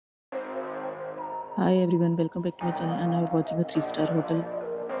Hi everyone, welcome back to my channel and now we're watching a 3-star hotel.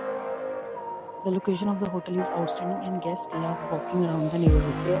 The location of the hotel is outstanding and guests love walking around the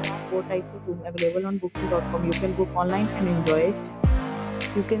neighborhood. There are 4 types of rooms available on booking.com. You can book online and enjoy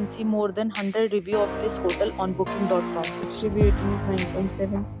it. You can see more than 100 reviews of this hotel on booking.com. Its review rating is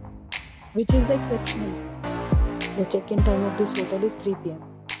 9.7, which is exceptional. The check-in time of this hotel is 3 p.m.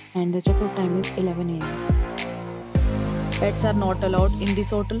 and the check-out time is 11 a.m. Pets are not allowed in this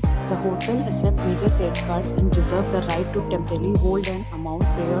hotel. The hotel accepts major credit cards and reserves the right to temporarily hold an amount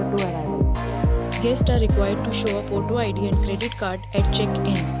prior to arrival. Guests are required to show a photo ID and credit card at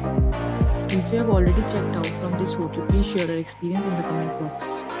check-in. If you have already checked out from this hotel, please share your experience in the comment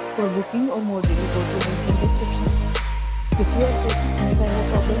box. For booking or more details, go to link in description. If you are facing any kind of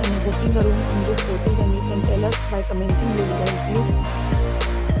problem in booking a room in this hotel, then you can tell us by commenting. We will help you.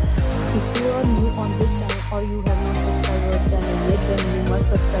 If you are new on this channel or you have not subscribed our channel yet, then you must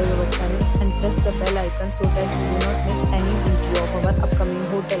subscribe our channel and press the bell icon so that you do not miss any video of our upcoming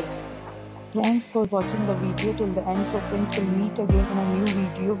hotel. Thanks for watching the video till the end. So friends, will meet again in a new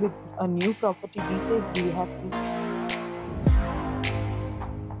video with a new property. Be safe, be happy.